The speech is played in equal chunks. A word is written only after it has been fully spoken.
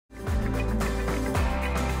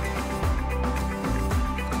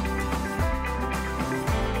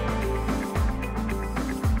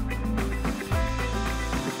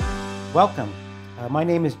Welcome. My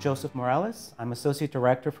name is Joseph Morales. I'm Associate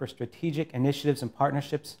Director for Strategic Initiatives and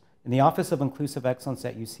Partnerships in the Office of Inclusive Excellence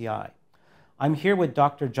at UCI. I'm here with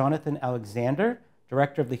Dr. Jonathan Alexander,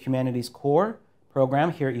 Director of the Humanities Core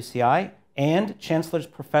program here at UCI, and Chancellor's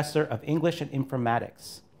Professor of English and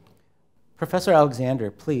Informatics. Professor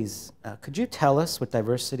Alexander, please, could you tell us what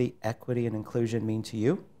diversity, equity, and inclusion mean to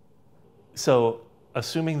you? So,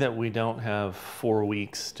 assuming that we don't have 4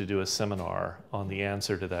 weeks to do a seminar on the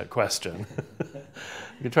answer to that question,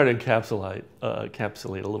 I can try to encapsulate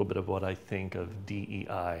a little bit of what I think of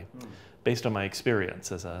DEI based on my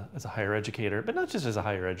experience as a higher educator, but not just as a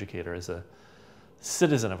higher educator, as a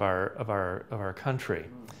citizen of our country.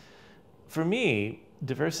 For me,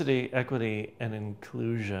 diversity, equity, and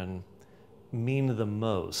inclusion mean the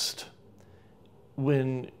most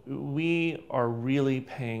when we are really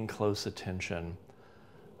paying close attention,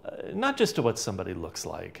 not just to what somebody looks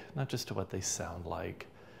like, not just to what they sound like,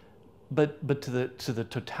 but to the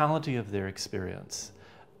totality of their experience.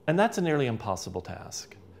 And that's a nearly impossible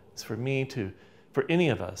task. It's for any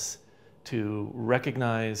of us to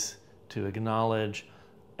recognize, to acknowledge,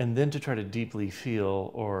 and then to try to deeply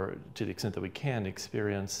feel, or to the extent that we can,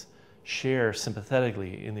 experience, share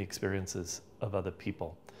sympathetically in the experiences of other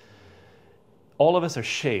people. All of us are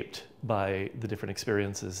shaped by the different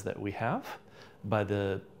experiences that we have, by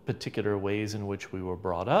the particular ways in which we were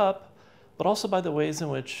brought up, but also by the ways in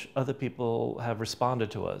which other people have responded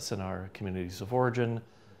to us in our communities of origin,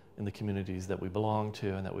 in the communities that we belong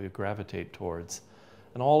to and that we gravitate towards.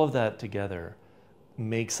 And all of that together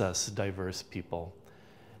makes us diverse people.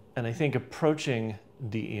 And I think approaching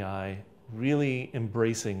DEI, really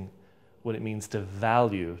embracing what it means to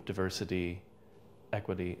value diversity,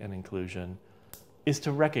 equity, and inclusion, is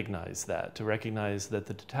to recognize that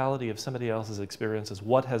the totality of somebody else's experiences,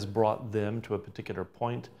 what has brought them to a particular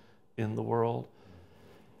point in the world,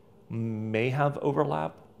 may have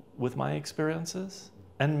overlap with my experiences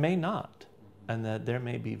and may not. And that there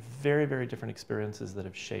may be very, very different experiences that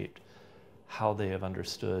have shaped how they have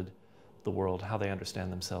understood the world, how they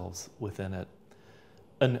understand themselves within it.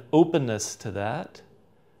 An openness to that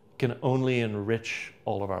can only enrich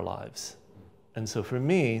all of our lives. And so for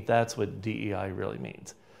me, that's what DEI really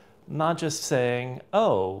means. Not just saying,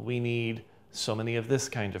 oh, we need so many of this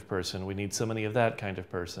kind of person, we need so many of that kind of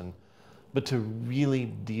person, but to really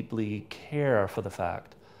deeply care for the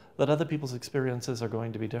fact that other people's experiences are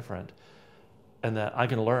going to be different, and that I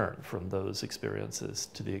can learn from those experiences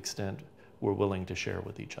to the extent we're willing to share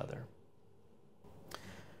with each other.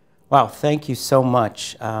 Wow, thank you so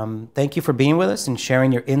much. Thank you for being with us and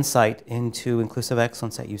sharing your insight into inclusive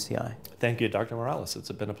excellence at UCI. Thank you, Dr. Morales. It's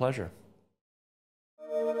been a pleasure.